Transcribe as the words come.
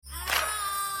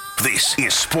This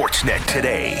is Sportsnet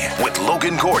Today with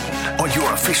Logan Gordon on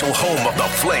your official home of the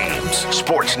Flames.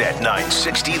 Sportsnet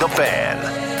 960 The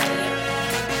Fan.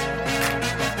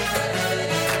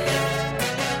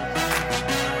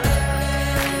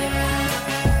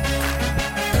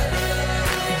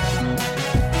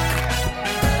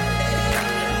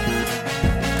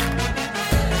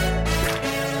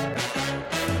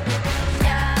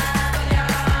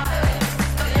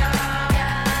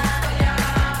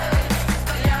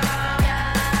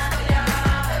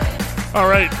 All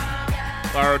right,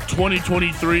 our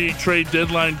 2023 trade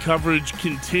deadline coverage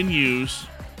continues.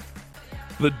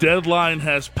 The deadline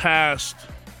has passed,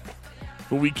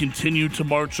 but we continue to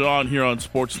march on here on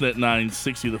Sportsnet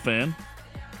 960 The Fan.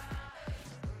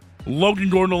 Logan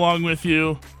Gordon along with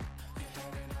you.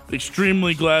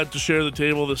 Extremely glad to share the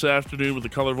table this afternoon with the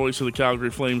color voice of the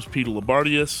Calgary Flames, Peter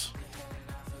Labardius.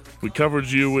 We covered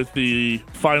you with the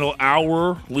final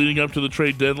hour leading up to the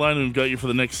trade deadline, and we've got you for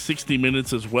the next 60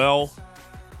 minutes as well.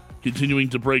 Continuing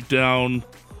to break down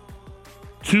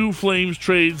two Flames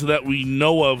trades that we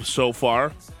know of so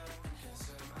far.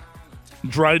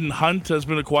 Dryden Hunt has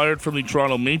been acquired from the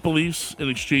Toronto Maple Leafs in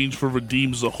exchange for Vadim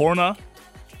Zahorna.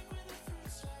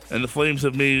 And the Flames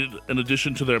have made an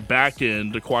addition to their back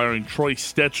end, acquiring Troy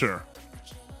Stecher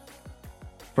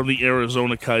from the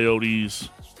Arizona Coyotes.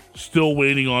 Still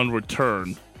waiting on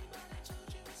return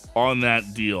on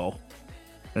that deal.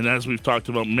 And as we've talked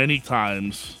about many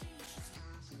times,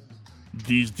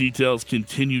 these details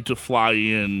continue to fly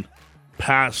in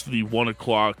past the 1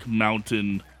 o'clock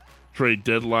Mountain trade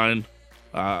deadline.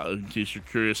 In case you're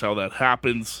curious how that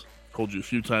happens, told you a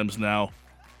few times now.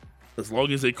 As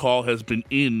long as a call has been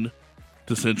in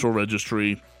to Central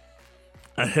Registry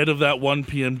ahead of that 1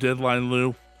 p.m. deadline,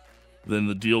 Lou, then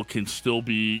the deal can still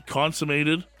be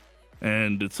consummated.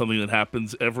 And it's something that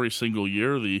happens every single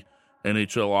year. The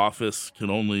NHL office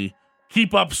can only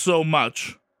keep up so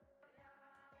much.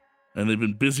 And they've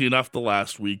been busy enough the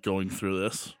last week going through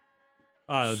this.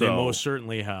 They most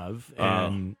certainly have.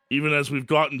 And even as we've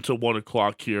gotten to 1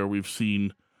 o'clock here, we've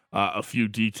seen a few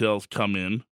details come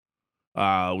in.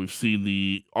 We've seen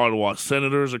the Ottawa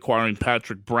Senators acquiring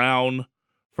Patrick Brown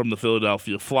from the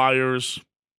Philadelphia Flyers.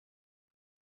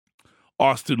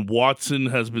 Austin Watson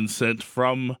has been sent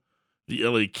from the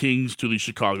LA Kings to the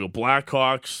Chicago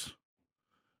Blackhawks.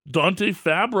 Dante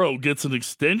Fabro gets an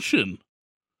extension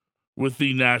with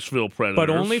the Nashville Predators. But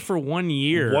only for 1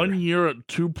 year. 1 year at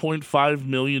 $2.5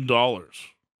 million.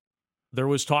 There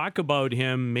was talk about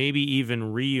him maybe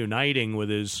even reuniting with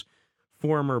his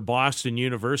former Boston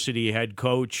University head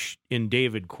coach in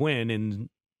David Quinn in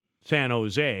San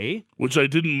Jose. Which I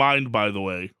didn't mind, by the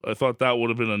way. I thought that would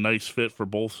have been a nice fit for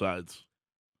both sides.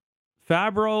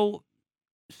 Fabro,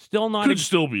 still not... Could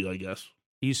still be, I guess.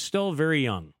 He's still very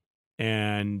young.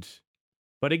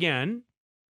 But again,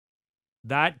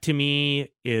 that to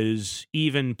me is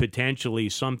even potentially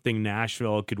something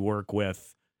Nashville could work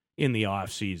with in the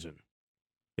offseason.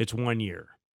 It's 1 year.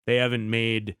 They haven't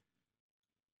made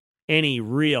any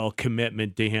real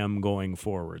commitment to him going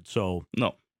forward. So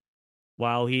no.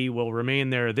 While he will remain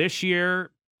there this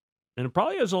year, and it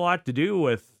probably has a lot to do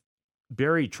with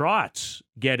Barry Trotz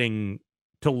getting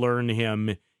to learn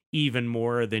him even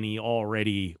more than he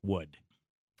already would.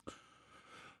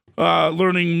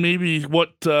 Learning maybe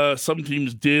what some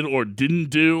teams did or didn't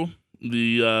do.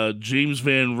 The James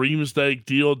Van Riemsdyk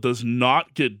deal does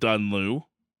not get done, Lou.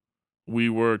 We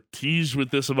were teased with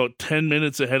this about 10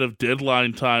 minutes ahead of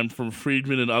deadline time from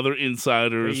Friedman and other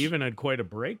insiders. They even had quite a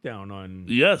breakdown on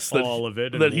all of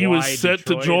it. That he was set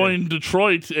to join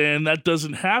Detroit, and that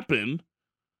doesn't happen.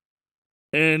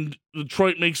 And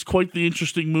Detroit makes quite the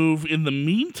interesting move in the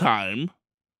meantime,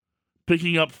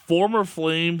 picking up former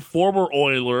Flame, former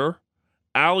Oiler,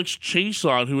 Alex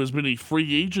Chason, who has been a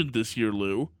free agent this year,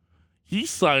 Lou. He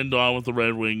signed on with the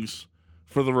Red Wings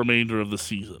for the remainder of the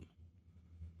season,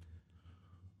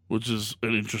 which is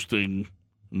an interesting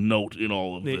note in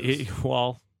all of this.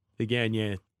 Well,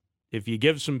 again, if you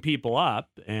give some people up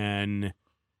and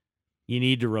you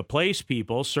need to replace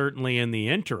people, certainly in the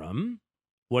interim,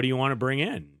 what do you want to bring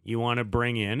in? You want to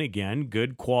bring in, again,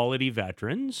 good quality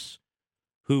veterans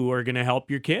who are going to help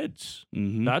your kids.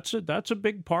 Mm-hmm. That's a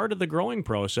big part of the growing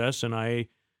process, and I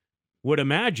would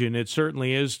imagine it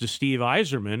certainly is to Steve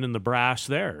Yzerman and the brass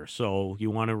there. So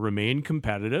you want to remain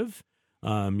competitive.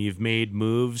 You've made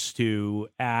moves to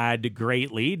add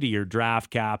greatly to your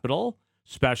draft capital,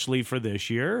 especially for this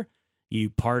year. You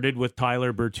parted with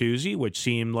Tyler Bertuzzi, which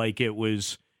seemed like it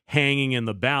was hanging in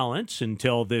the balance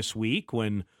until this week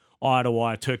when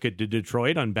Ottawa took it to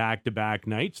Detroit on back-to-back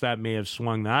nights. That may have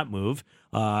swung that move.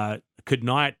 Could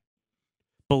not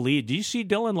believe. Do you see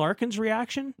Dylan Larkin's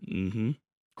reaction? Mm-hmm.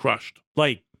 Crushed.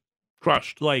 Like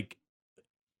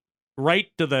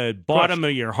right to the bottom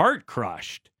of your heart,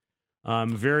 crushed.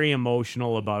 Very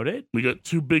emotional about it. We got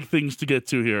two big things to get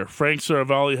to here. Frank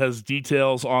Saravalli has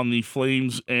details on the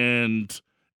Flames and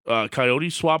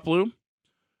Coyotes swap, Lou.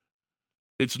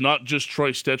 It's not just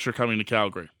Troy Stecher coming to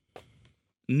Calgary.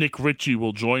 Nick Ritchie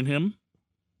will join him.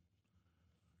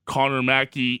 Connor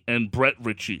Mackey and Brett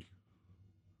Ritchie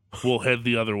will head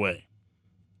the other way.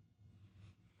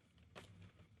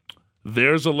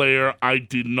 There's a layer I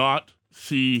did not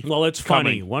see. Well, it's coming.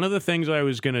 funny. One of the things I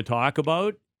was going to talk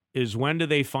about is when do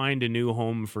they find a new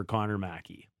home for Connor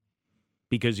Mackey?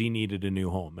 Because he needed a new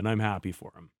home, and I'm happy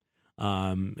for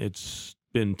him. It's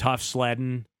been tough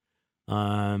sledding.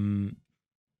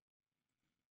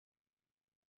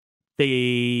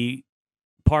 They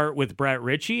part with Brett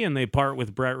Ritchie, and they part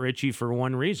with Brett Ritchie for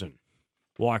one reason.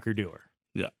 Walker Duehr.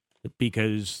 Yeah.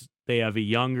 Because they have a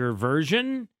younger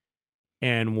version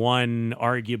and one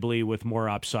arguably with more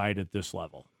upside at this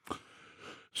level.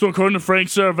 So according to Frank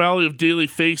Saravalli of Daily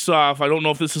Faceoff, I don't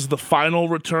know if this is the final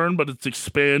return, but it's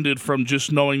expanded from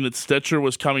just knowing that Stecher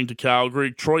was coming to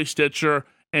Calgary. Troy Stecher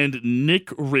and Nick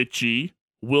Ritchie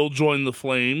will join the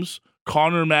Flames.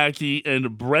 Connor Mackey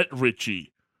and Brett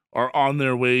Ritchie are on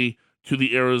their way to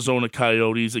the Arizona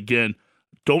Coyotes. Again,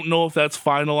 don't know if that's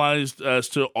finalized as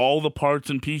to all the parts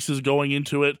and pieces going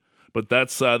into it, but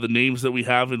that's the names that we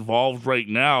have involved right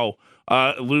now.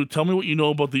 Lou, tell me what you know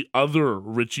about the other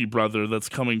Ritchie brother that's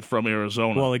coming from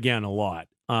Arizona. Well, again, a lot.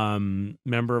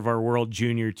 Member of our World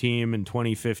Junior team in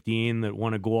 2015 that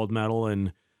won a gold medal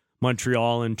in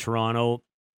Montreal and Toronto.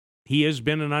 He has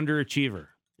been an underachiever.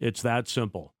 It's that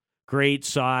simple. Great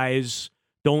size.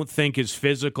 Don't think his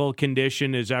physical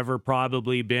condition has ever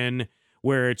probably been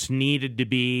where it's needed to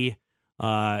be.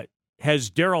 Has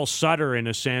Daryl Sutter, in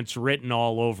a sense, written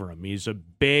all over him. He's a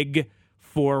big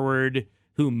forward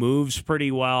who moves pretty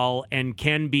well and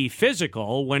can be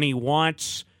physical when he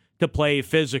wants to play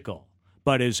physical,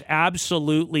 but is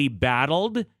absolutely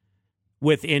battled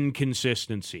with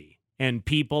inconsistency. And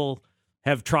people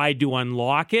have tried to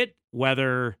unlock it,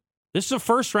 whether this is a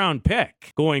first-round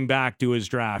pick going back to his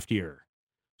draft year.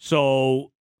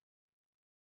 So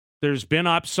there's been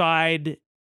upside.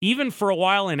 Even for a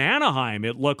while in Anaheim,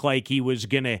 it looked like he was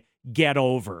going to get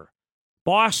over.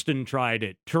 Boston tried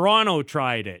it. Toronto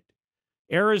tried it.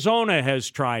 Arizona has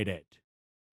tried it.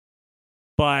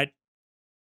 But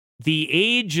the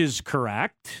age is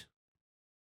correct.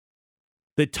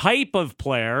 The type of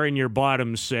player in your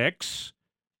bottom six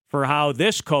for how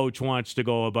this coach wants to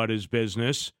go about his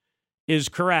business is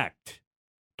correct.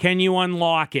 Can you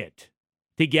unlock it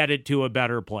to get it to a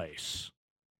better place?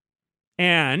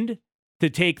 And to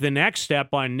take the next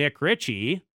step on Nick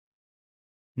Ritchie,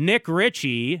 not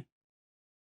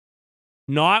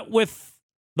with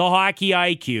the hockey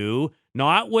IQ,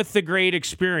 not with the great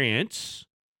experience,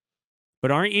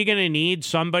 but aren't you going to need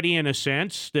somebody, in a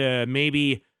sense, to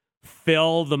maybe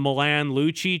fill the Milan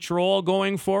Lucic role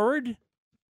going forward?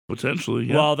 Potentially,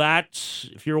 yeah. Well, that's,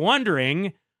 if you're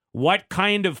wondering what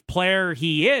kind of player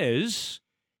he is,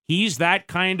 he's that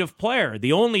kind of player.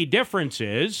 The only difference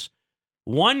is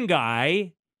one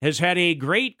guy has had a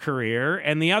great career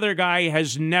and the other guy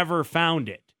has never found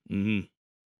it. Mm-hmm.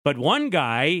 But one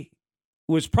guy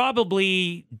was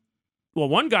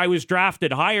one guy was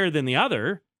drafted higher than the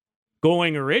other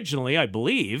going originally, I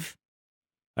believe.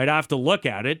 I'd have to look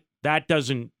at it. That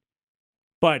doesn't,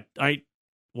 but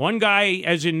one guy,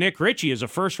 as in Nick Ritchie, is a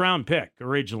first-round pick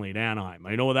originally at Anaheim.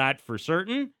 I know that for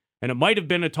certain, and it might have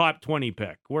been a top 20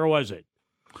 pick. Where was it?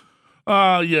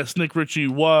 Yes, Nick Ritchie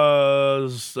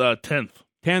was 10th.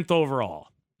 10th overall.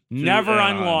 Never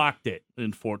unlocked it.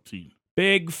 In 14.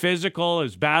 Big, physical,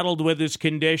 has battled with his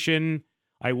condition.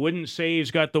 I wouldn't say he's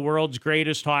got the world's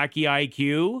greatest hockey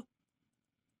IQ,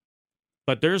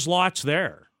 but there's lots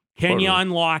there. Can you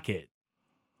unlock it?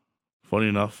 Funny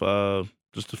enough,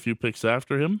 just a few picks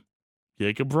after him,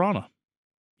 Jacob Vrana.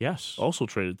 Yes. Also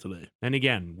traded today. And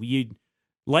again,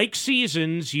 like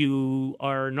seasons, you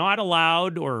are not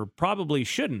allowed, or probably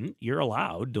shouldn't, you're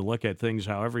allowed to look at things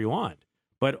however you want.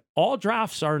 But all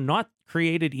drafts are not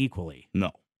created equally.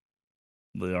 No,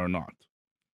 they are not.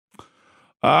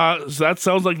 So that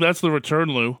sounds like that's the return,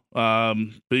 Lou.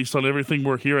 Based on everything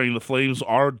we're hearing, the Flames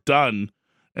are done,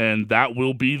 and that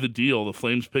will be the deal. The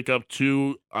Flames pick up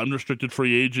two unrestricted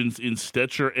free agents in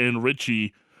Stecher and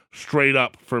Ritchie, straight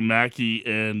up for Mackey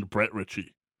and Brett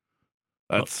Ritchie.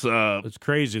 That's it's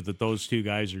crazy that those two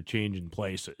guys are changing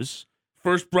places.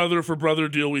 First brother for brother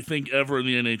deal we think ever in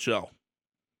the NHL.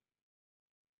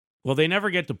 Well, they never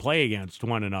get to play against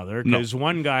one another because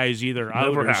one guy is either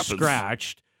out or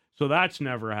scratched. So that's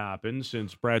never happened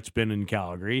since Brett's been in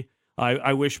Calgary.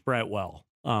 I wish Brett well.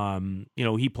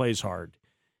 He plays hard.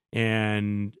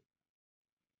 And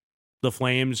the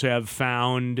Flames have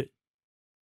found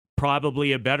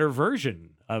probably a better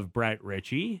version of Brett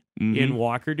Ritchie in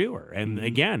Walker Duehr. And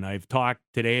again, I've talked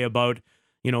today about,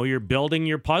 you're building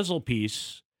your puzzle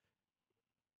piece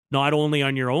not only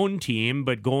on your own team,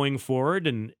 but going forward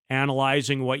and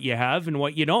analyzing what you have and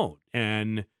what you don't.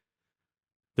 And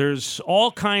there's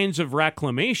all kinds of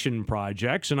reclamation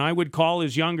projects, and I would call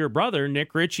his younger brother,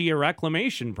 Nick Ritchie, a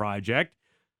reclamation project.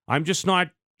 I'm just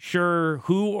not sure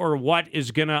who or what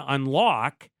is going to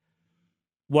unlock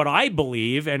what I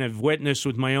believe and have witnessed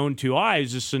with my own two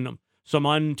eyes is some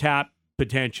untapped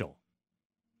potential.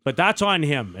 But that's on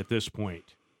him at this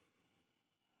point.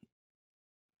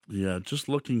 Yeah, just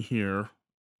looking here,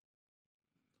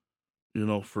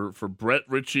 for Brett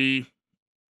Ritchie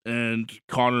and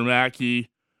Connor Mackey,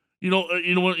 you know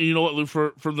what, Lou,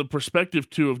 from the perspective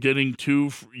too of getting two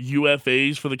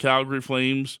UFAs for the Calgary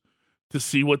Flames to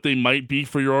see what they might be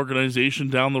for your organization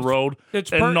down the road,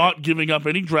 not giving up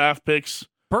any draft picks.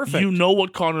 Perfect. You know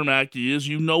what Connor Mackey is.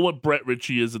 You know what Brett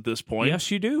Ritchie is at this point.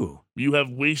 Yes, you do. You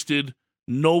have wasted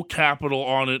no capital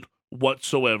on it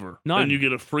whatsoever. None. And you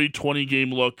get a free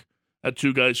 20-game look at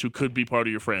two guys who could be part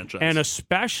of your franchise. And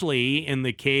especially in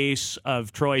the case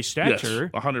of Troy Stecher,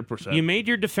 yes, 100%. You made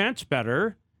your defense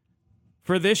better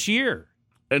for this year.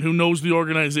 And who knows the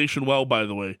organization well, by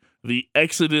the way. The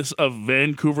exodus of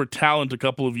Vancouver talent a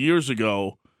couple of years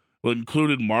ago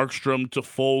included Markstrom,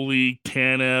 Toffoli,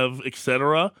 Tanev,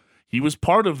 etc. He was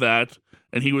part of that,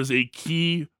 and he was a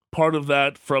key part of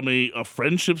that from a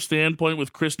friendship standpoint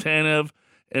with Chris Tanev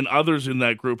and others in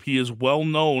that group. He is well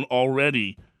known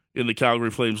already in the Calgary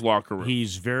Flames locker room.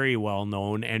 He's very well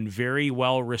known and very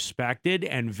well respected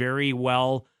and very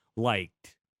well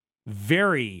liked.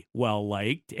 Very well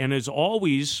liked, and has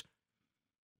always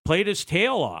played his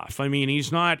tail off. I mean,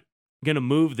 he's not going to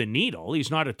move the needle. He's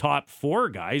not a top 4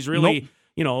 guy. He's really,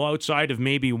 outside of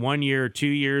maybe 1 year or 2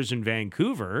 years in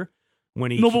Vancouver.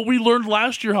 But we learned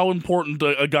last year how important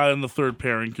a guy on the third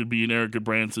pairing could be in Erik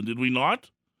Gudbranson, did we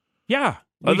not? Yeah.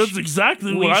 That's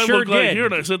exactly what I look like here,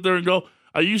 and I sit there and go,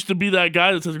 I used to be that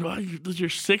guy that says, your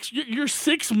six? Your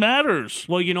six matters.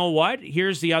 Well, you know what?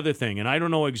 Here's the other thing, and I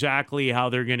don't know exactly how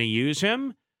they're going to use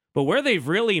him, but where they've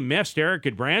really missed Erik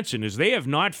Gudbranson is they have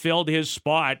not filled his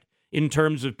spot in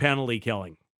terms of penalty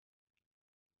killing.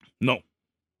 No.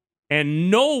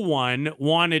 And no one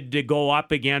wanted to go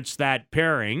up against that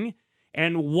pairing.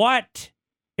 And what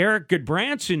Erik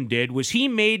Gudbranson did was he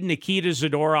made Nikita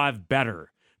Zadorov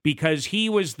better because he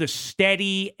was the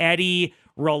steady Eddie,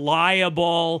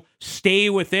 reliable, stay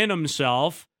within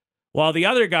himself, while the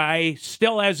other guy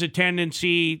still has a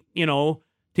tendency,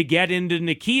 to get into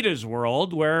Nikita's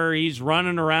world where he's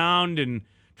running around and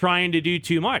trying to do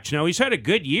too much. Now, he's had a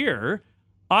good year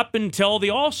up until the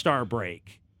All-Star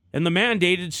break and the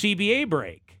mandated CBA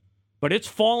break, but it's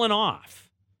fallen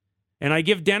off. And I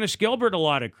give Dennis Gilbert a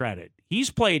lot of credit. He's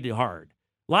played hard.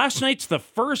 Last night's the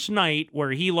first night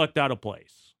where he looked out of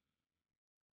place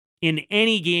in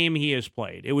any game he has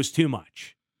played. It was too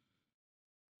much.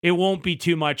 It won't be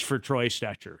too much for Troy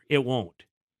Stecher. It won't.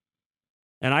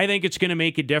 And I think it's going to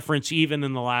make a difference even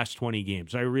in the last 20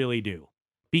 games. I really do.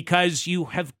 Because you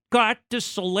have got to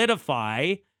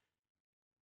solidify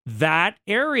that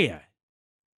area.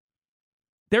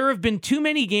 There have been too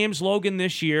many games, Logan,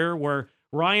 this year where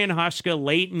Ryan Huska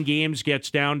late in games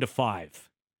gets down to 5.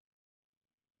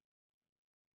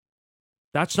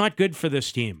 That's not good for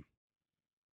this team.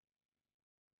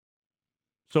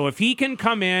 So if he can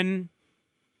come in,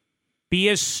 be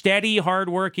his steady,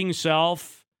 hardworking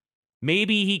self,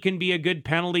 maybe he can be a good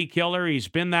penalty killer. He's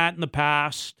been that in the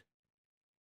past.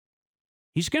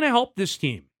 He's going to help this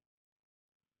team.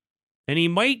 And he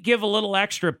might give a little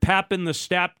extra pep in the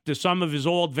step to some of his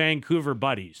old Vancouver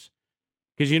buddies.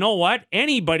 Because you know what?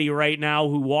 Anybody right now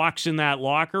who walks in that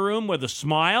locker room with a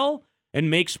smile and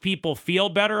makes people feel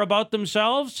better about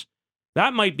themselves,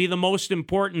 that might be the most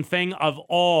important thing of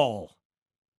all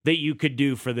that you could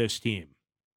do for this team.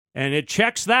 And it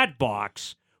checks that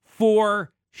box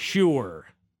for sure.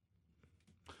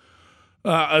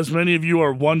 As many of you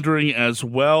are wondering as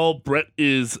well, Brett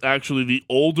is actually the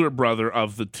older brother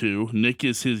of the two. Nick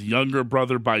is his younger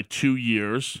brother by 2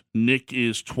 years. Nick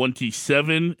is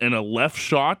 27 and a left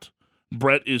shot.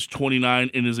 Brett is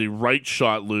 29 and is a right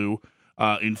shot, Lou.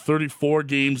 In 34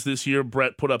 games this year,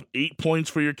 Brett put up 8 points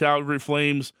for your Calgary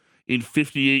Flames. In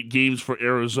 58 games for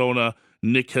Arizona,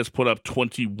 Nick has put up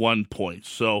 21 points.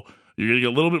 So you're going to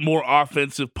get a little bit more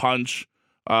offensive punch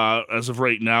as of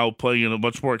right now, playing in a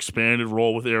much more expanded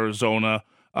role with Arizona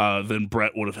than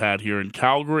Brett would have had here in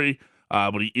Calgary.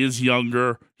 But he is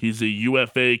younger. He's a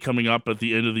UFA coming up at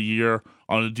the end of the year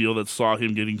on a deal that saw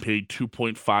him getting paid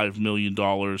 $2.5 million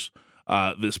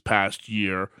this past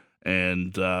year.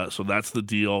 And so that's the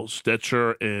deal.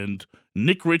 Stecher and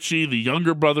Nick Ritchie, the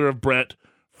younger brother of Brett,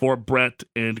 for Brett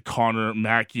and Connor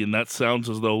Mackey. And that sounds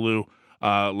as though, Lou,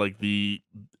 like the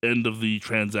end of the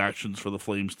transactions for the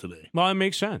Flames today. Well, it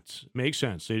makes sense. Makes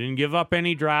sense. They didn't give up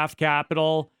any draft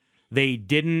capital. They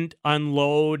didn't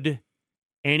unload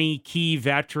any key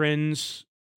veterans.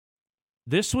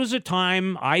 This was a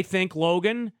time, I think,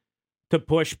 Logan, to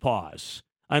push pause.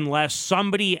 Unless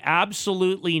somebody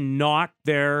absolutely knocked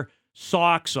their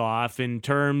socks off in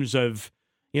terms of,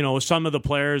 you know, some of the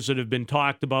players that have been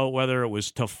talked about, whether it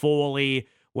was Toffoli,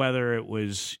 whether it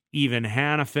was even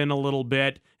Hanifin a little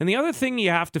bit. And the other thing you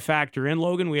have to factor in,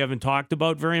 Logan, we haven't talked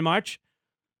about very much,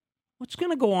 what's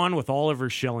going to go on with Oliver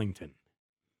Shillington?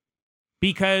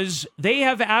 Because they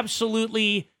have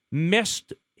absolutely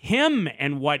missed him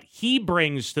and what he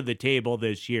brings to the table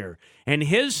this year and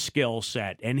his skill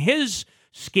set and his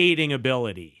skating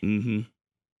ability. Mm-hmm.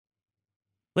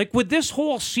 Like, would this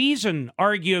whole season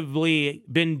arguably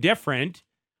been different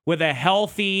with a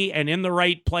healthy and in the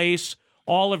right place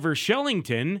Oliver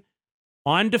Shillington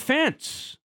on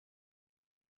defense?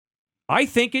 I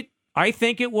think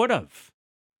it would have.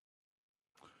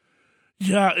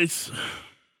 Yeah,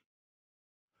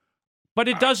 but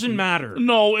it doesn't matter.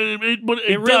 No, but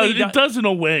it really does in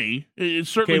a way. It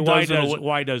certainly does.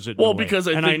 Why does it? Well, because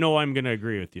I know I'm going to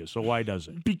agree with you. So why does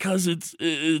it? Because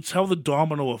it's how the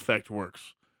domino effect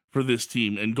works for this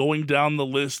team, and going down the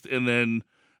list, and then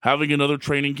having another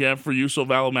training camp for Juuso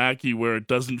Välimäki where it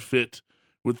doesn't fit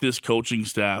with this coaching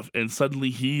staff, and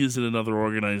suddenly he is in another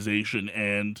organization,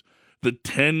 and the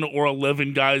 10 or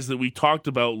 11 guys that we talked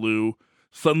about, Lou,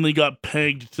 suddenly got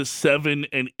pegged to 7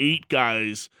 and 8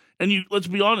 guys. And let's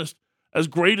be honest, as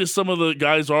great as some of the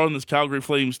guys are on this Calgary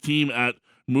Flames team at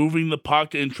moving the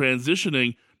puck and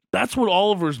transitioning, that's what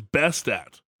Oliver's best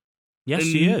at. Yes,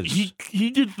 and he is. He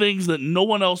did things that no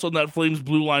one else on that Flames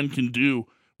blue line can do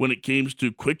when it comes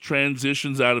to quick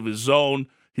transitions out of his zone,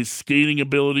 his skating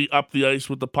ability up the ice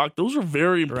with the puck. Those are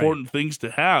very important things to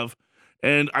have.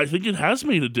 And I think it has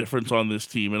made a difference on this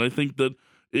team. And I think that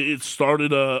it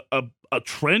started a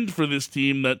trend for this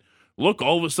team that, look,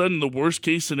 all of a sudden the worst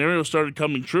case scenario started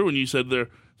coming true. And you said,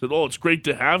 oh, it's great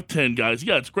to have 10 guys.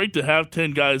 Yeah, it's great to have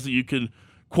 10 guys that you can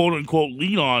quote unquote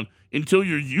lean on until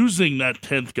you're using that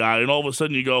 10th guy. And all of a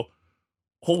sudden you go,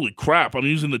 holy crap, I'm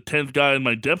using the 10th guy in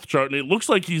my depth chart. And it looks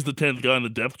like he's the 10th guy on the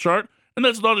depth chart. And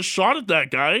that's not a shot at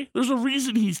that guy. There's a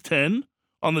reason he's 10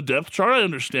 on the depth chart. I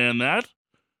understand that.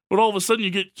 But all of a sudden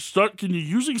you start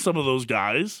using some of those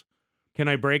guys. Can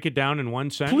I break it down in one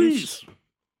sentence? Please.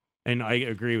 And I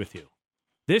agree with you.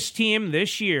 This team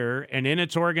this year and in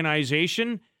its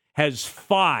organization has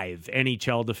 5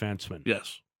 NHL defensemen.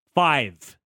 Yes.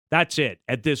 5. That's it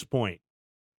at this point.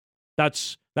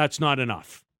 That's not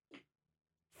enough.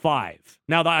 5.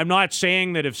 Now, I'm not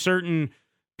saying that if certain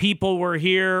people were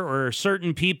here or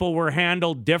certain people were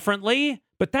handled differently,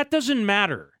 but that doesn't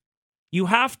matter. You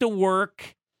have to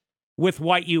work with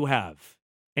what you have.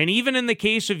 And even in the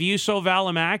case of Juuso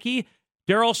Välimäki,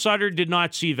 Daryl Sutter did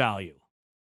not see value.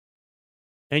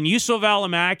 And Juuso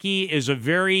Välimäki is a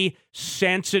very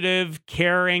sensitive,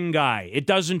 caring guy. It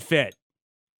doesn't fit.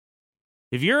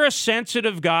 If you're a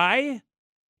sensitive guy,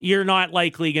 you're not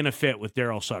likely going to fit with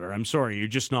Daryl Sutter. I'm sorry, you're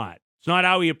just not. It's not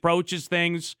how he approaches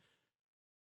things.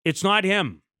 It's not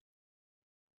him.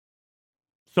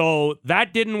 So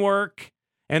that didn't work.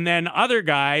 And then other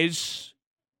guys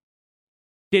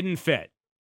didn't fit.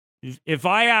 If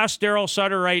I asked Daryl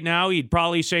Sutter right now, he'd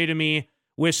probably say to me,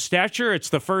 with Stecher, it's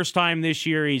the first time this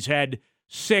year he's had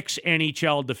 6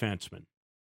 NHL defensemen.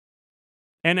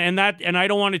 And I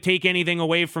don't want to take anything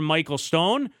away from Michael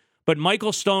Stone, but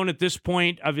Michael Stone at this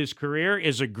point of his career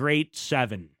is a great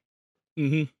 7.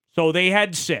 Mm-hmm. So they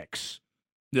had 6.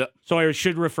 Yeah. So I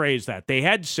should rephrase that. They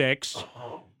had 6.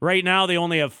 Right now they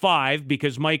only have 5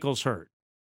 because Michael's hurt.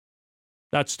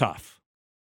 That's tough.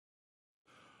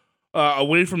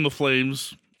 Away from the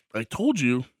Flames, I told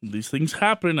you these things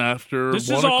happen after 1 o'clock. This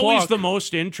is always the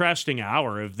most interesting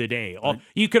hour of the day.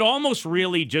 You could almost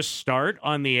really just start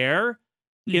on the air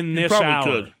in this hour.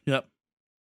 Could. Yep.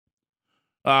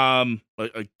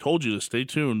 I told you to stay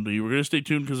tuned. You were going to stay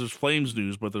tuned because there's Flames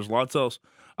news, but there's lots else.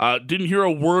 Didn't hear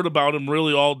a word about him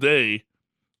really all day,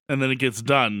 and then it gets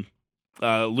done.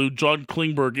 Lou, John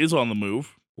Klingberg is on the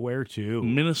move. Where to?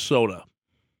 Minnesota.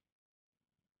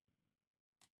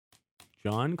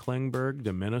 John Klingberg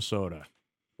to Minnesota.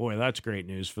 Boy, that's great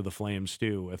news for the Flames,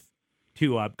 too, with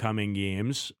 2 upcoming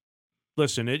games.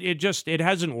 Listen, it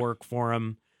hasn't worked for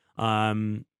him.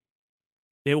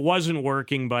 It wasn't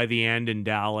working by the end in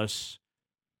Dallas.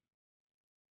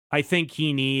 I think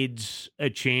he needs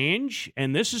a change,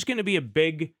 and this is going to be a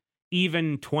big,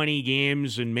 even 20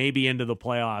 games and maybe into the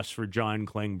playoffs for John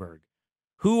Klingberg.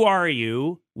 Who are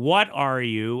you? What are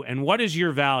you? And what is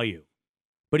your value?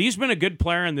 But he's been a good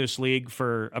player in this league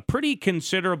for a pretty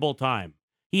considerable time.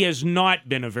 He has not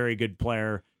been a very good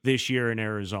player this year in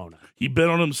Arizona. He bet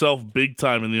on himself big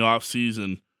time in the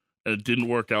offseason, and it didn't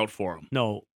work out for him.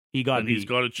 No, he got beat. He's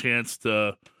got a chance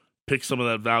to pick some of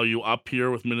that value up here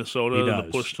with Minnesota in the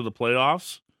push to the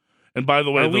playoffs. And by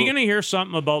the way, are we going to hear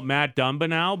something about Matt Dumba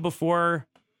now before?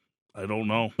 I don't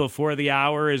know. Before the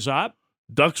hour is up?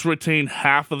 Ducks retain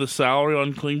half of the salary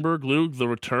on Klingberg. Luke, the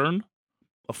return,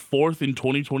 a 4th in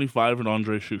 2025 and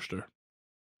Andre Schuster.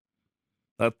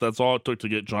 That's all it took to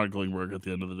get John Klingberg at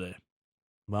the end of the day.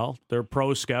 Well, their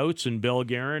pro scouts and Bill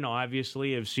Guerin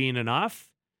obviously have seen enough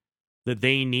that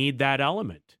they need that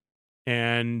element.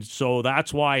 And so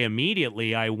that's why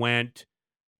immediately I went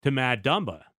to Matt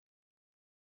Dumba.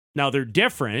 Now, they're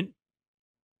different.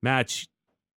 Matt's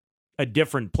a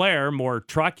different player, more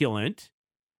truculent.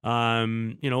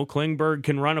 Klingberg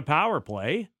can run a power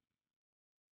play.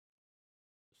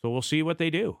 So we'll see what they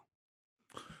do.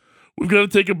 We've got to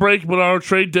take a break, but our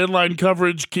trade deadline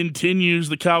coverage continues.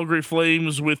 The Calgary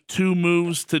Flames with 2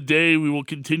 moves today. We will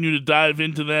continue to dive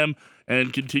into them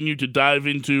and continue to dive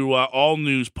into all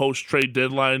news post-trade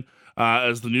deadline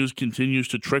as the news continues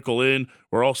to trickle in.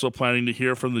 We're also planning to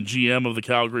hear from the GM of the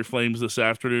Calgary Flames this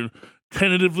afternoon,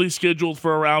 tentatively scheduled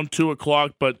for around 2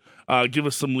 o'clock, but give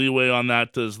us some leeway on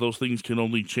that as those things can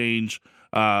only change.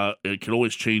 It can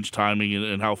always change timing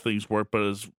and how things work, but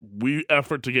as we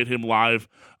effort to get him live,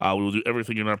 we will do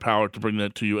everything in our power to bring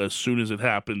that to you as soon as it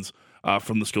happens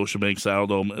from the Scotiabank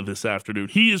Saddledome this afternoon.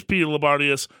 He is Peter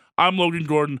Labardius. I'm Logan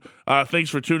Gordon. Thanks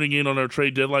for tuning in on our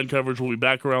trade deadline coverage. We'll be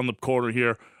back around the corner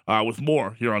here with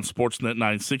more here on Sportsnet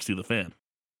 960, The Fan.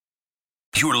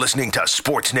 You're listening to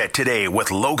Sportsnet Today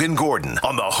with Logan Gordon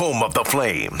on the home of the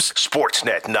Flames.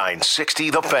 Sportsnet 960,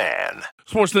 The Fan.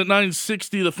 Sportsnet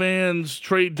 960, The Fan's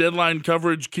trade deadline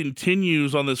coverage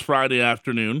continues on this Friday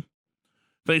afternoon.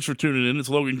 Thanks for tuning in. It's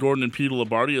Logan Gordon and Peter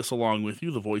Labardius along with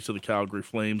you, the voice of the Calgary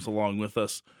Flames, along with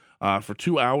us for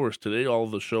 2 hours today. All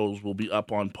of the shows will be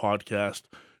up on podcast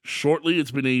shortly.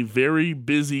 It's been a very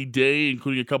busy day,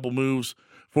 including a couple moves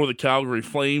for the Calgary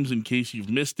Flames in case you've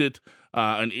missed it.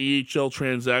 An AHL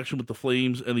transaction with the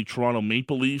Flames and the Toronto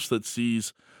Maple Leafs that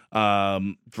sees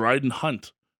Dryden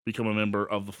Hunt become a member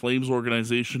of the Flames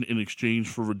organization in exchange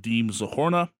for Radim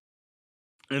Zohorna.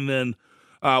 And then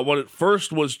what at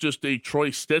first was just a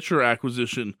Troy Stecher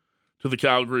acquisition to the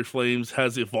Calgary Flames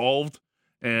has evolved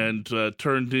and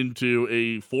turned into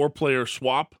a 4-player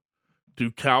swap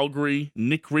to Calgary,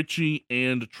 Nick Ritchie,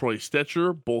 and Troy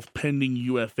Stecher, both pending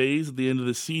UFAs at the end of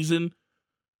the season.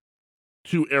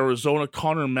 To Arizona,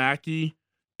 Connor Mackey,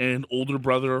 and older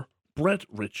brother Brett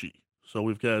Ritchie. So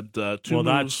we've got 2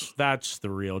 moves. That's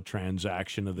the real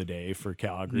transaction of the day for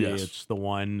Calgary. Yes. It's the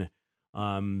one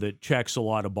that checks a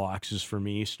lot of boxes for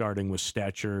me, starting with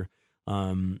Stecher.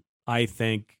 I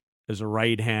think as a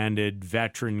right-handed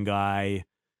veteran guy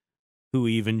who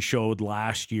even showed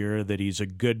last year that he's a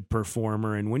good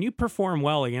performer. And when you perform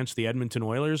well against the Edmonton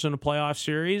Oilers in a playoff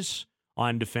series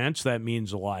on defense, that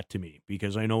means a lot to me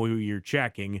because I know who you're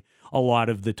checking a lot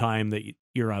of the time that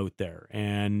you're out there.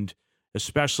 And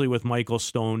especially with Michael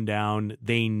Stone down,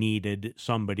 they needed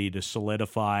somebody to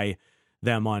solidify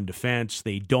them on defense.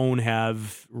 They don't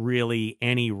have really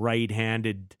any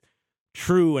right-handed,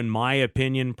 true, in my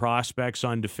opinion, prospects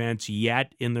on defense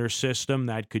yet in their system.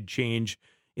 That could change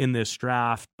in this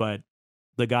draft, but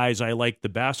the guys I like the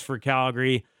best for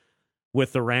Calgary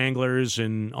with the Wranglers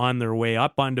and on their way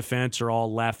up on defense are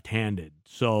all left-handed.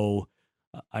 So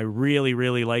I really,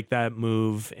 really like that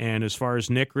move. And as far as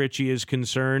Nick Ritchie is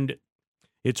concerned,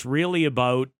 it's really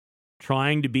about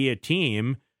trying to be a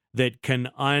team that can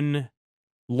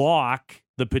unlock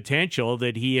the potential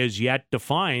that he has yet to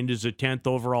find as a 10th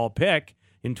overall pick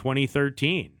in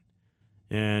 2013.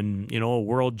 And, a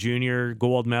World Junior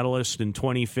gold medalist in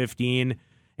 2015.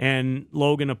 And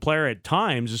Logan, a player at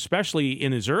times, especially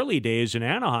in his early days in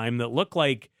Anaheim, that looked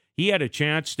like he had a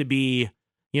chance to be,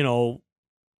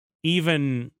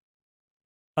 even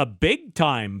a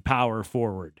big-time power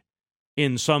forward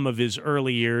in some of his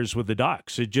early years with the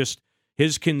Ducks. It just,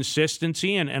 his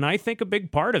consistency, and I think a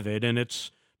big part of it, and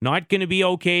it's not going to be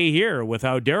okay here with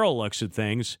how Darryl looks at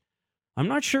things. I'm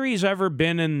not sure he's ever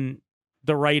been in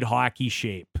the right hockey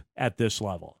shape at this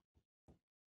level.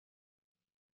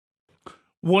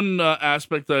 One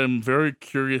aspect that I'm very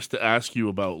curious to ask you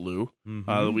about, Lou,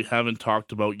 that we haven't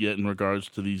talked about yet in regards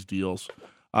to these deals,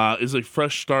 is a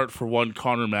fresh start for one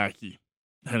Connor Mackey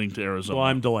heading to Arizona. Well,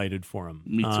 I'm delighted for him.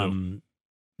 Me too.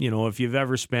 If you've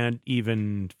ever spent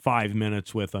even 5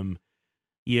 minutes with him,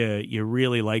 you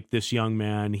really like this young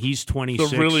man. He's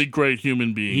 26. He's a really great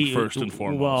human being, first and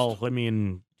foremost. Well, I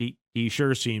mean, he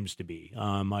sure seems to be.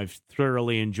 I've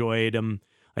thoroughly enjoyed him.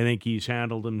 I think he's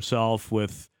handled himself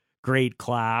with great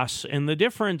class. And the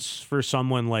difference for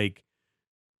someone like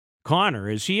Connor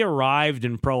is he arrived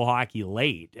in pro hockey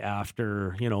late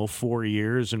after, 4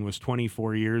 years and was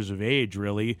 24 years of age,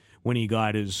 really, when he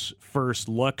got his first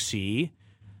look-see.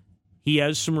 He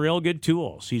has some real good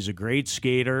tools. He's a great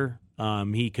skater.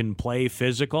 He can play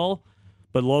physical.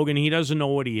 But Logan, he doesn't know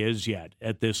what he is yet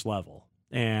at this level.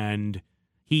 And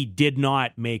he did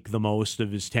not make the most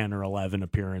of his 10 or 11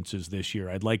 appearances this year.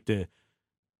 I'd like to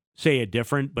say it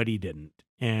different, but he didn't.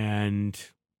 And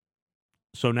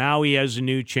so now he has a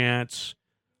new chance.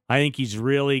 I think he's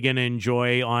really going to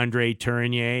enjoy Andre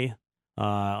Tourigny.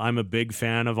 I'm a big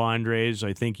fan of Andre's.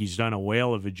 I think he's done a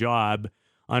whale of a job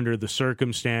under the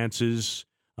circumstances.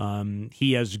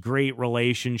 He has great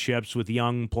relationships with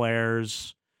young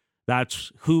players.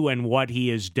 That's who and what he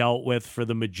has dealt with for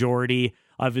the majority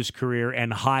of his career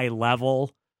and high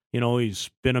level. He's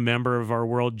been a member of our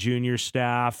World Junior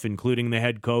staff, including the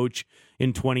head coach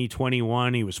in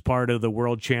 2021. He was part of the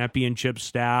World Championship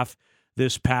staff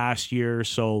this past year.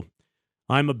 So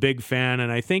I'm a big fan,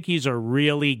 and I think he's a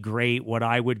really great, what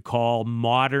I would call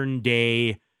modern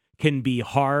day, can be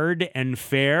hard and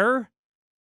fair,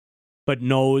 but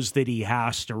knows that he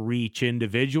has to reach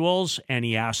individuals and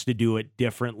he has to do it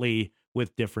differently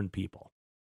with different people.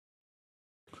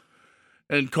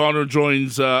 And Connor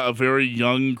joins a very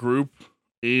young group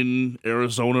in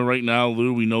Arizona right now,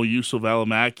 Lou. We know Juuso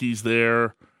Välimäki's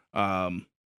there.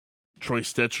 Troy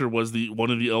Stecher was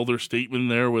one of the elder statesmen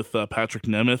there with Patrick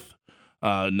Nemeth.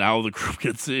 Now the group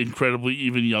gets incredibly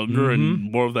even younger,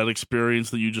 and more of that experience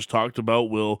that you just talked about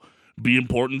will be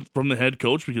important from the head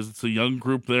coach because it's a young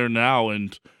group there now.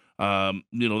 And,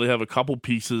 they have a couple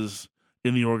pieces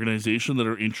in the organization that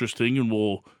are interesting, and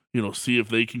we'll see if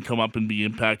they can come up and be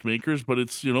impact makers. But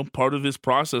it's, part of this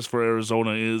process for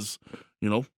Arizona is,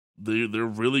 they're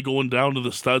really going down to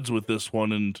the studs with this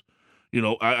one. And,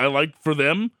 I like for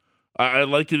them, I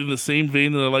like it in the same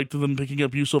vein that I liked them picking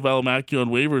up Juuso Välimäki on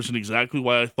waivers, and exactly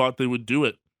why I thought they would do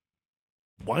it.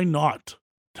 Why not?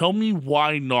 Tell me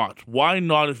why not? Why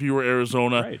not if you were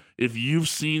Arizona? Right. If you've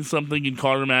seen something in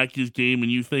Connor Mackey's game and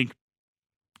you think,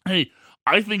 hey,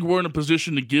 I think we're in a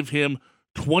position to give him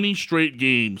 20 straight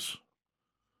games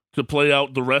to play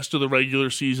out the rest of the regular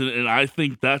season, and I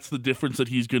think that's the difference that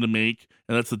he's going to make,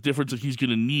 and that's the difference that he's going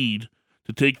to need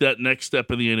to take that next step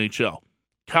in the NHL.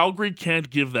 Calgary can't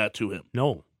give that to him.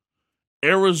 No.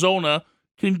 Arizona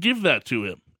can give that to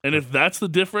him. And if that's the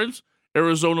difference,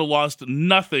 Arizona lost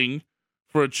nothing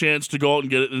for a chance to go out and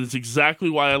get it, and it's exactly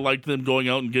why I liked them going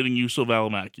out and getting Juuso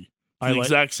Välimäki. The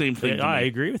exact same thing. I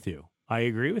agree with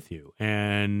you.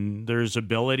 And there's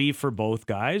ability for both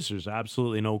guys. There's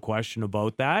absolutely no question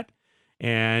about that.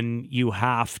 And you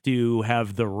have to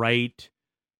have the right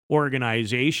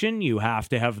organization. You have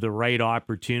to have the right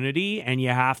opportunity, and you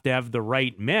have to have the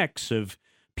right mix of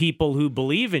people who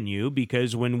believe in you,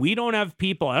 because when we don't have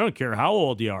people, I don't care how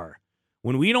old you are,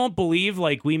 when we don't believe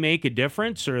like we make a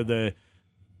difference or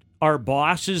our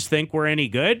bosses think we're any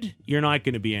good, you're not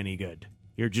going to be any good.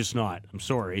 You're just not. I'm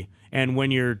sorry. And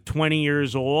when you're 20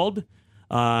 years old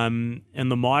and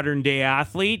the modern day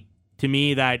athlete, to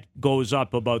me, that goes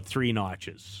up about 3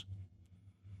 notches.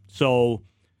 So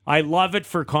I love it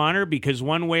for Connor because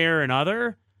one way or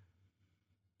another,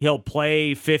 he'll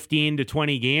play 15 to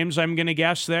 20 games, I'm going to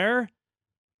guess there.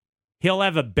 He'll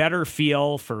have a better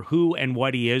feel for who and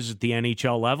what he is at the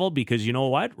NHL level because you know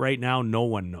what? Right now, no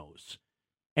one knows.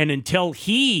 And until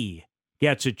he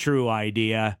gets a true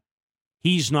idea,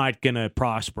 he's not going to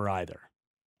prosper either.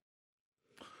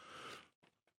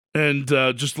 And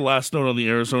just the last note on the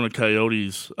Arizona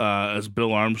Coyotes, as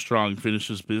Bill Armstrong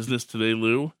finishes business today,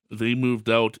 Lou, they moved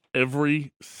out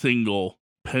every single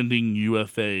pending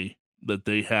UFA that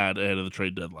they had ahead of the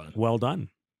trade deadline. Well done.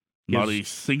 Not a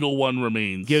single one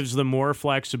remains. Gives them more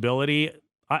flexibility.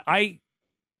 I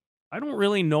don't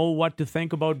really know what to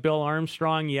think about Bill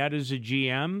Armstrong yet as a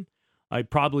GM. I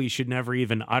probably should never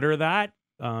even utter that.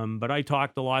 But I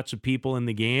talked to lots of people in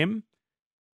the game.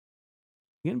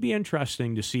 It's going to be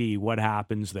interesting to see what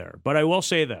happens there. But I will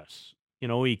say this.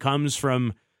 He comes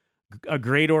from a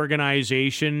great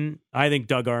organization. I think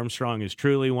Doug Armstrong is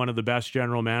truly one of the best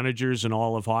general managers in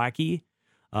all of hockey.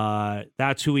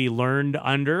 That's who he learned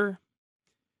under.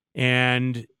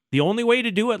 And the only way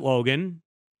to do it, Logan,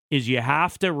 is you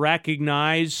have to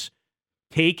recognize,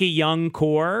 take a young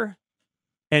core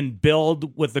and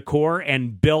build with the core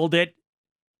and build it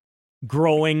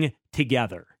growing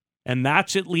together. And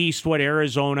that's at least what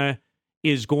Arizona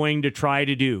is going to try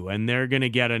to do. And they're going to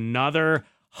get another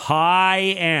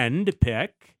high-end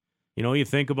pick. You know, you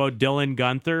think about Dylan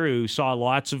Guenther, who saw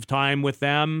lots of time with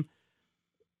them.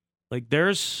 Like,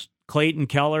 there's Clayton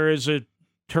Keller is a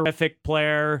terrific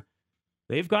player.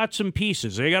 They've got some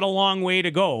pieces. They got a long way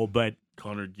to go, but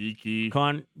Connor Geeky.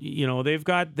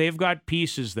 They've got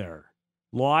pieces there.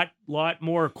 Lot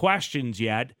more questions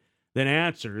yet than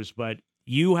answers, but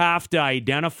you have to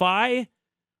identify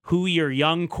who your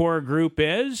young core group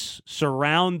is,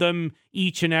 surround them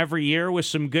each and every year with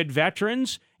some good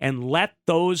veterans, and let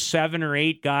those 7 or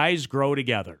 8 guys grow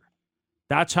together.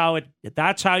 That's how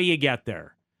you get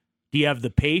there. Do you have the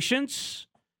patience?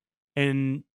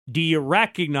 And do you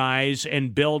recognize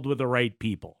and build with the right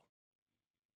people?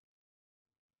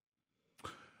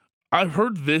 I've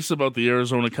heard this about the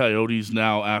Arizona Coyotes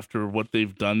now after what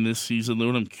they've done this season, Lou,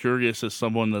 and I'm curious as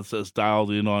someone that's as dialed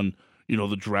in on,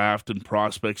 the draft and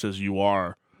prospects as you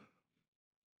are.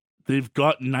 They've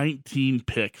got 19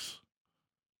 picks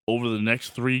over the next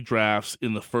 3 drafts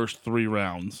in the first 3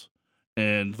 rounds.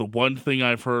 And the one thing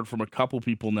I've heard from a couple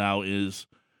people now is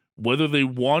whether they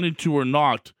wanted to or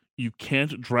not, you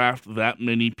can't draft that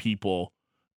many people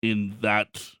in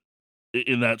that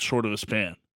short of a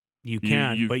span. You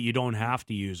can, but you don't have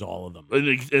to use all of them.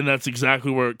 And that's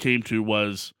exactly where it came to,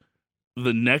 was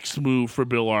the next move for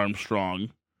Bill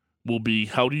Armstrong will be,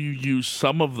 how do you use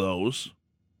some of those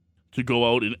to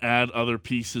go out and add other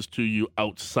pieces to you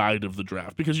outside of the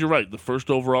draft? Because you're right, the first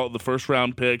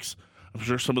round picks, I'm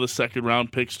sure some of the second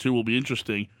round picks too will be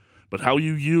interesting, but how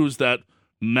you use that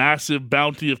massive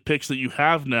bounty of picks that you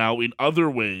have now in other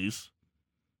ways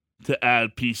to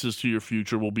add pieces to your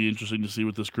future will be interesting to see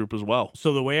with this group as well.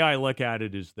 So the way I look at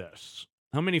it is this.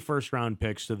 How many first-round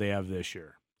picks do they have this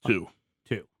year? 2.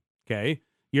 2. Okay.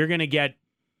 You're going to get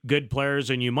good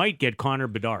players, and you might get Connor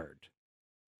Bedard.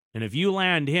 And if you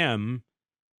land him,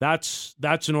 that's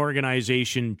an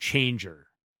organization changer.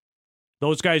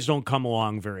 Those guys don't come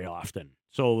along very often.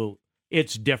 So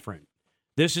it's different.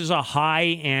 This is a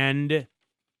high-end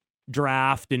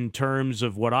draft in terms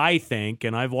of what I think,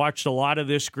 and I've watched a lot of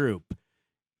this group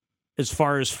as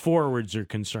far as forwards are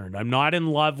concerned. I'm not in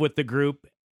love with the group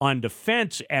on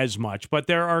defense as much, but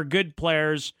there are good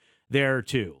players there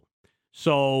too.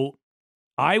 So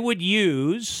I would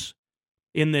use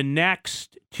in the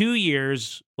next 2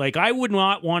 years, like, I would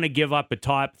not want to give up a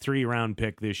top 3 round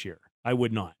pick this year. I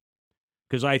would not,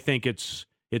 because I think it's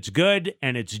good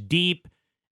and it's deep,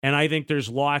 and I think there's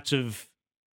lots of.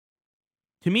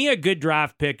 To me, a good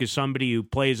draft pick is somebody who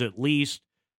plays at least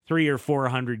 300 or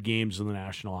 400 games in the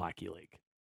National Hockey League.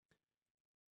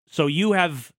 So you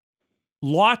have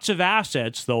lots of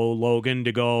assets, though, Logan,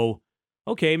 to go,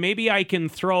 okay, maybe I can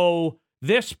throw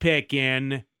this pick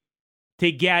in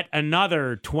to get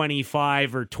another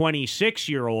 25 or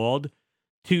 26-year-old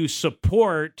to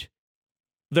support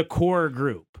the core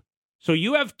group. So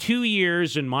you have 2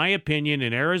 years, in my opinion,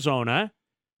 in Arizona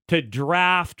to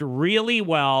draft really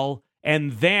well.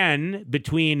 And then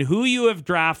between who you have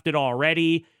drafted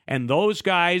already and those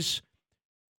guys,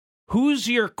 who's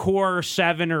your core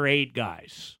 7 or 8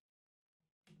 guys?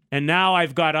 And now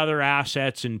I've got other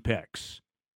assets and picks.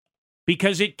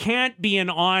 Because it can't be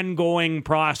an ongoing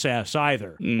process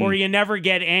either, or you never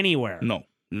get anywhere. No,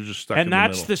 you're just stuck in the middle.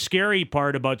 And that's the middle. scary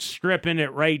part about stripping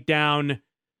it right down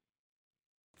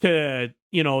to,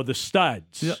 the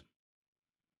studs. Yep.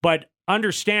 But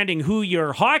understanding who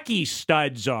your hockey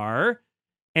studs are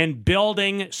and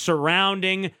building,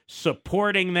 surrounding,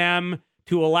 supporting them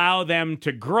to allow them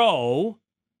to grow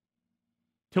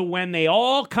to when they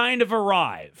all kind of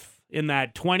arrive in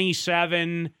that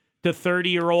 27 to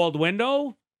 30-year-old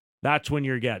window, that's when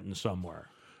you're getting somewhere.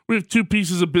 We have 2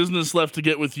 pieces of business left to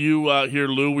get with you here,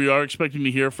 Lou. We are expecting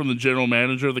to hear from the general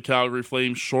manager of the Calgary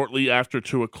Flames shortly after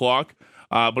 2 o'clock.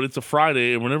 But it's a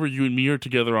Friday, and whenever you and me are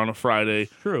together on a Friday,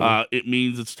 it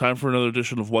means it's time for another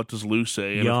edition of What Does Lou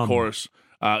Say? And, of course,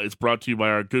 it's brought to you by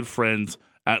our good friends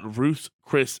at Ruth's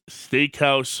Chris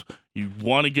Steakhouse. You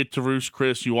want to get to Ruth's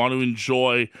Chris. You want to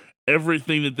enjoy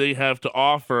everything that they have to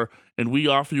offer, and we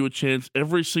offer you a chance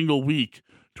every single week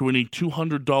to win a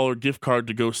 $200 gift card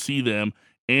to go see them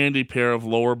and a pair of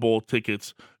lower bowl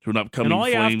tickets to an upcoming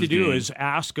Flames game. And all you have to do is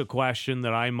ask a question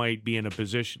that I might be in a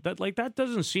position that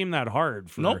doesn't seem that hard.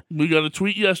 Nope. We got a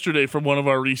tweet yesterday from one of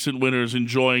our recent winners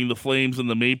enjoying the Flames and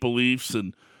the Maple Leafs,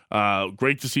 and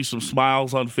Great to see some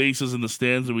smiles on faces in the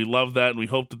stands, and we love that, and we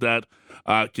hope that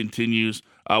continues.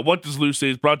 What Does Lou Say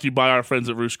is brought to you by our friends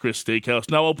at Ruth's Chris Steakhouse.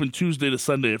 Now open Tuesday to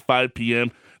Sunday at 5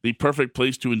 p.m. The perfect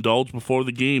place to indulge before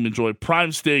the game. Enjoy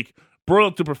prime steak,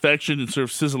 broiled to perfection, and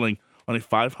served sizzling on a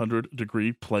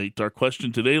 500-degree plate. Our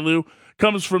question today, Lou,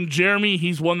 comes from Jeremy.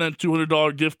 He's won that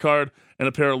 $200 gift card and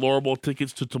a pair of Laurel Bowl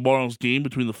tickets to tomorrow's game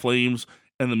between the Flames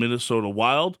and the Minnesota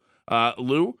Wild.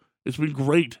 Lou, it's been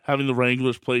great having the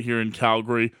Wranglers play here in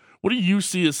Calgary. What do you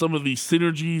see as some of the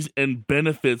synergies and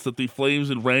benefits that the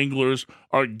Flames and Wranglers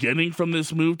are getting from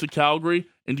this move to Calgary?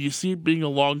 And do you see it being a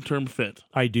long-term fit?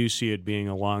 I do see it being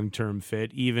a long-term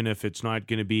fit, even if it's not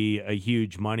going to be a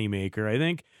huge moneymaker. I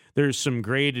think there's some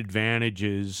great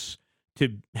advantages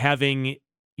to having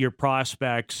your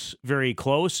prospects very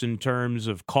close in terms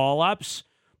of call-ups,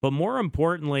 but more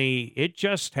importantly, it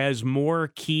just has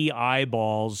more key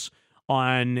eyeballs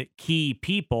on key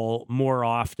people more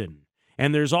often.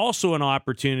 And there's also an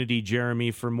opportunity, Jeremy,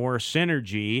 for more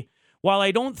synergy. While I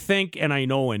don't think, and I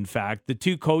know, in fact, the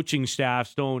two coaching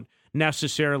staffs don't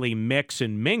necessarily mix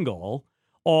and mingle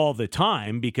all the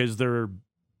time because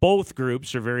both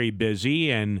groups are very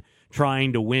busy and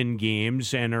trying to win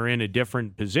games and are in a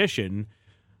different position.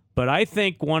 But I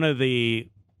think one of the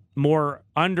more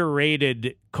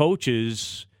underrated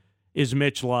coaches is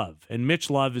Mitch Love. And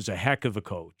Mitch Love is a heck of a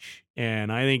coach.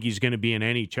 And I think he's going to be an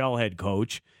NHL head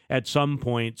coach at some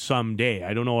point someday.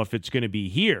 I don't know if it's going to be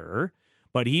here,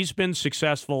 but he's been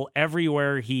successful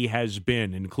everywhere he has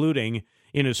been, including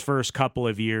in his first couple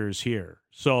of years here.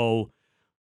 So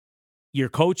your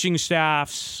coaching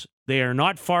staffs, they are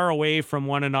not far away from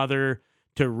one another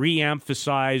to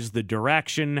re-emphasize the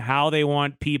direction, how they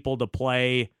want people to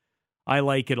play. I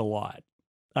like it a lot.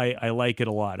 I like it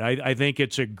a lot. I think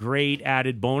it's a great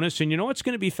added bonus. And you know what's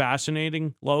going to be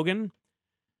fascinating, Logan?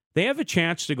 They have a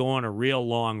chance to go on a real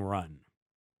long run.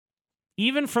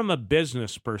 Even from a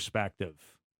business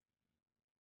perspective,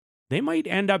 they might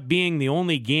end up being the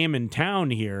only game in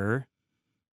town here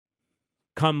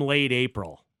come late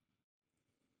April.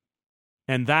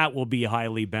 And that will be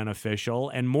highly beneficial,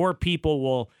 and more people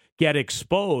will get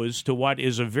exposed to what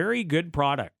is a very good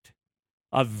product.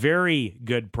 A very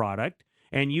good product.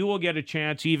 And you will get a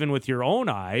chance, even with your own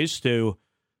eyes, to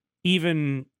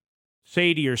even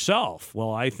say to yourself,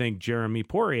 well, I think Jeremy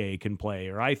Poirier can play,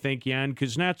 or I think Yan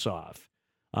Kuznetsov.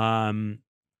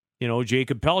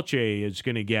 Jacob Pelche is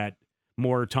going to get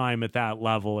more time at that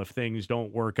level if things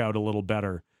don't work out a little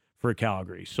better for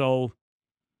Calgary. So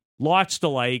lots to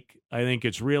like. I think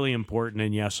it's really important,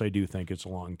 and yes, I do think it's a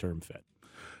long-term fit.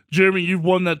 Jeremy, you've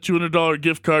won that $200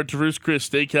 gift card to Ruth's Chris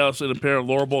Steakhouse and a pair of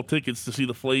Laurel Bowl tickets to see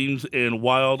the Flames and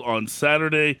Wild on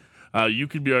Saturday. You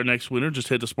could be our next winner. Just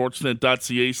head to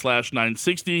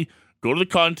sportsnet.ca/960. Go to the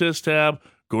contest tab.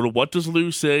 Go to What Does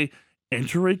Lou Say?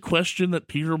 Enter a question that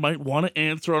Peter might want to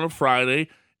answer on a Friday.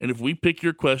 And if we pick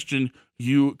your question,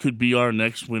 you could be our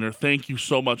next winner. Thank you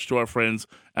so much to our friends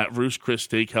at Ruth's Chris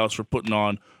Steakhouse for putting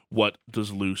on What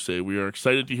Does Lou Say? We are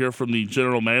excited to hear from the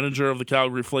general manager of the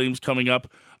Calgary Flames coming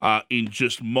up in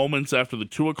just moments after the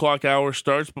 2 o'clock hour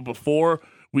starts. But before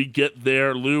we get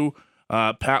there, Lou,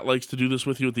 Pat likes to do this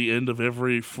with you at the end of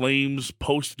every Flames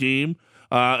post-game,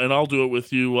 and I'll do it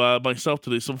with you myself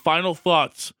today. Some final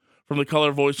thoughts from the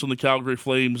color voice from the Calgary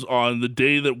Flames on the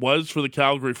day that was for the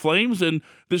Calgary Flames and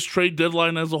this trade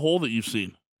deadline as a whole that you've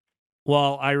seen.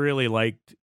 Well, I really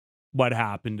liked what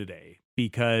happened today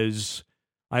because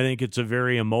I think it's a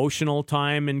very emotional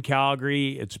time in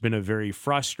Calgary. It's been a very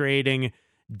frustrating,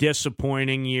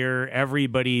 disappointing year.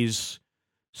 Everybody's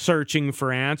searching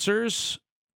for answers.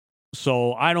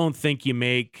 So I don't think you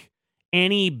make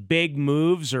any big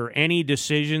moves or any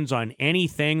decisions on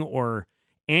anything or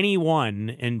anyone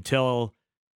until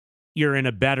you're in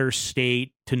a better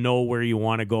state to know where you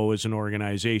want to go as an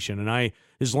organization. And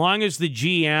as long as the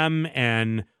GM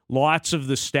and lots of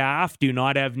the staff do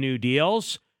not have new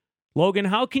deals, Logan,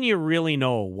 how can you really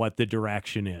know what the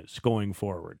direction is going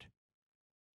forward?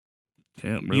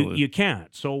 Can't really. You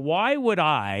can't. So why would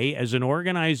I, as an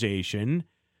organization,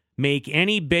 make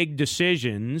any big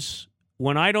decisions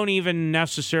when I don't even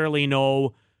necessarily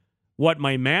know what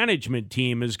my management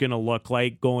team is going to look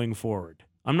like going forward?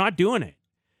 I'm not doing it.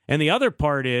 And the other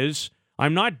part is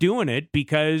I'm not doing it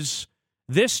because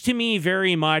this, to me,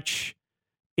 very much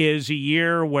is a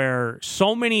year where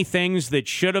so many things that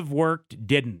should have worked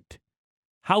didn't.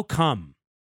 How come?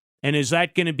 And is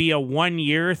that going to be a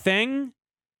one-year thing?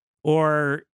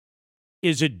 Or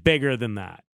is it bigger than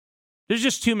that? There's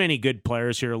just too many good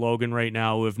players here, Logan, right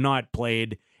now who have not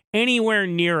played anywhere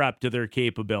near up to their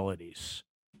capabilities.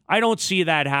 I don't see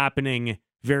that happening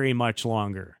very much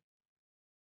longer.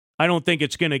 I don't think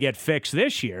it's going to get fixed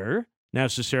this year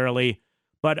necessarily,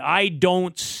 but I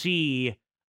don't see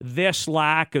this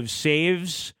lack of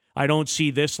saves. I don't see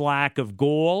this lack of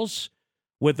goals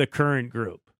with the current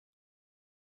group.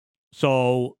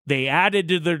 So they added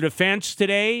to their defense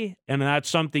today, and that's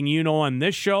something on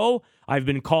this show I've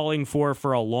been calling for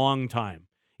a long time.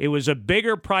 It was a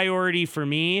bigger priority for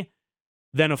me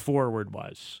than a forward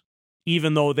was,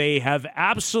 even though they have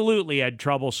absolutely had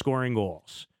trouble scoring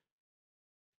goals.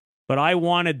 But I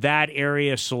wanted that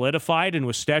area solidified, and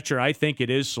with Stecher, I think it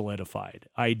is solidified.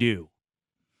 I do.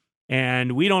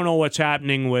 And we don't know what's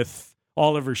happening with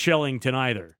Oliver Shillington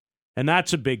either, and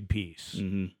that's a big piece.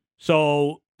 Mm-hmm.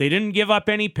 So they didn't give up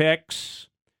any picks.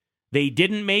 They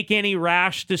didn't make any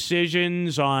rash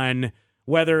decisions on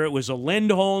whether it was a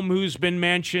Lindholm who's been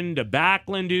mentioned, a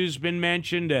Backlund who's been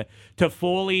mentioned, a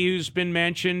Toffoli who's been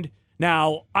mentioned.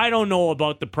 Now, I don't know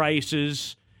about the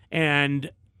prices,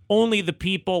 and only the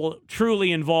people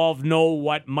truly involved know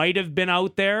what might have been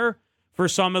out there for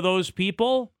some of those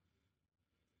people.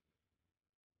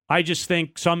 I just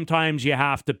think sometimes you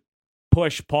have to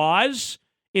push pause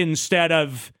instead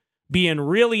of being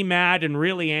really mad and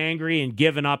really angry and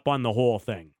giving up on the whole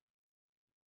thing.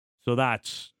 So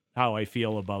that's how I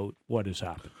feel about what has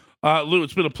happened. Lou,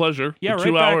 it's been a pleasure. Yeah, the right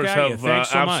 2 hours back at you. have Thanks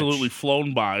so absolutely much.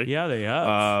 flown by. Yeah, they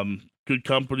have. Good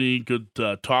company, good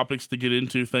topics to get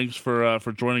into. Thanks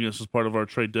for joining us as part of our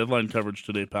trade deadline coverage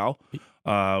today, pal.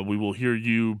 We will hear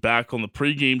you back on the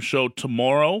pregame show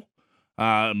tomorrow,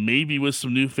 maybe with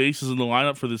some new faces in the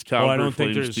lineup for this Calgary I don't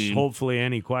Flames think there's team. hopefully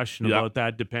any question about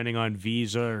that, depending on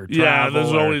visa or travel. Yeah,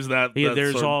 there's always that.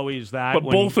 There's always that. But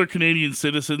both are Canadian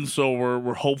citizens, so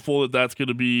we're hopeful that that's going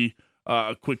to be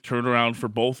a quick turnaround for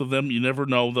both of them. You never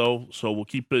know, though, so we'll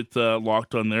keep it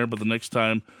locked on there. But the next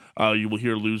time you will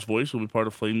hear Lou's voice, will be part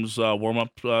of Flames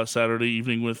warm-up Saturday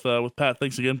evening with Pat.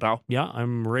 Thanks again, pal. Yeah,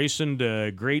 I'm racing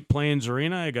to Great Plains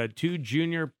Arena. I got 2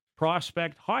 junior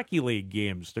prospect hockey league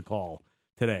games to call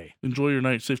today. Enjoy your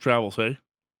night. Safe travels, hey?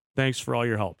 Thanks for all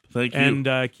your help. Thank you.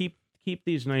 And keep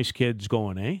these nice kids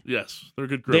going, eh? Yes, they're a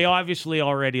good group. They obviously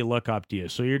already look up to you,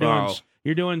 so you're doing well,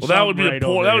 something that would be right that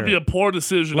would here. be a poor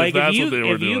decision like if that's you, what they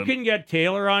were doing. If you can get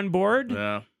Taylor on board,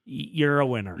 yeah, you're a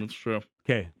winner. that's true.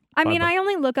 Okay. I mean, I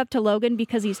only look up to Logan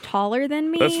because he's taller than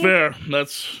me. That's fair.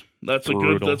 That's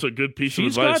Brutal. a good piece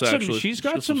She's of advice. got some- Actually, she's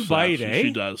got some sass. bite, eh?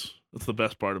 She does. That's the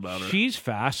best part about her. She's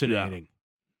fascinating.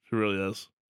 She really is.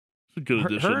 It's a good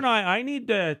addition. Her and I need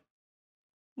to.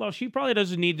 Well, she probably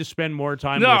doesn't need to spend more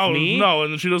time no, with me. no,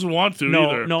 and she doesn't want to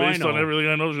either. No, Based I know. on everything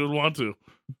I know, she doesn't want to.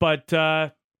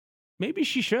 But maybe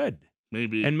she should.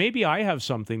 Maybe. And maybe I have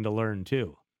something to learn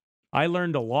too. I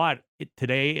learned a lot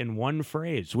today in one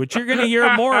phrase, which you're going to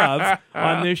hear more of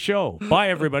on this show. Bye,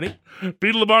 everybody.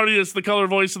 Peter Labardius, the color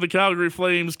voice of the Calgary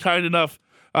Flames, kind enough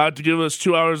to give us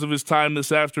 2 hours of his time this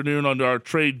afternoon on our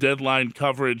trade deadline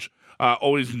coverage.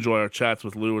 Always enjoy our chats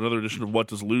with Lou. Another edition of What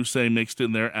Does Lou Say mixed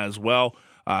in there as well.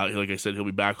 Like I said, he'll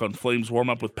be back on Flames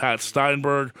warm-up with Pat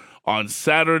Steinberg on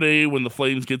Saturday when the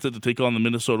Flames get set to take on the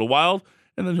Minnesota Wild.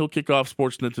 And then he'll kick off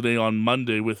Sportsnet Today on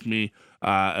Monday with me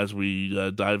as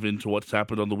we dive into what's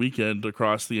happened on the weekend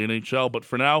across the NHL. But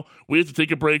for now, we have to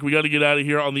take a break. We got to get out of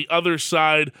here. On the other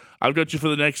side, I've got you for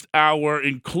the next hour,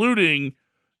 including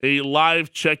a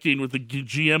live check-in with the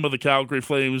GM of the Calgary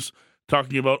Flames,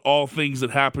 talking about all things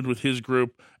that happened with his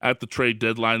group at the trade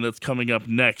deadline. That's coming up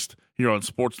next here on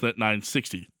Sportsnet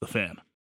 960, The Fan.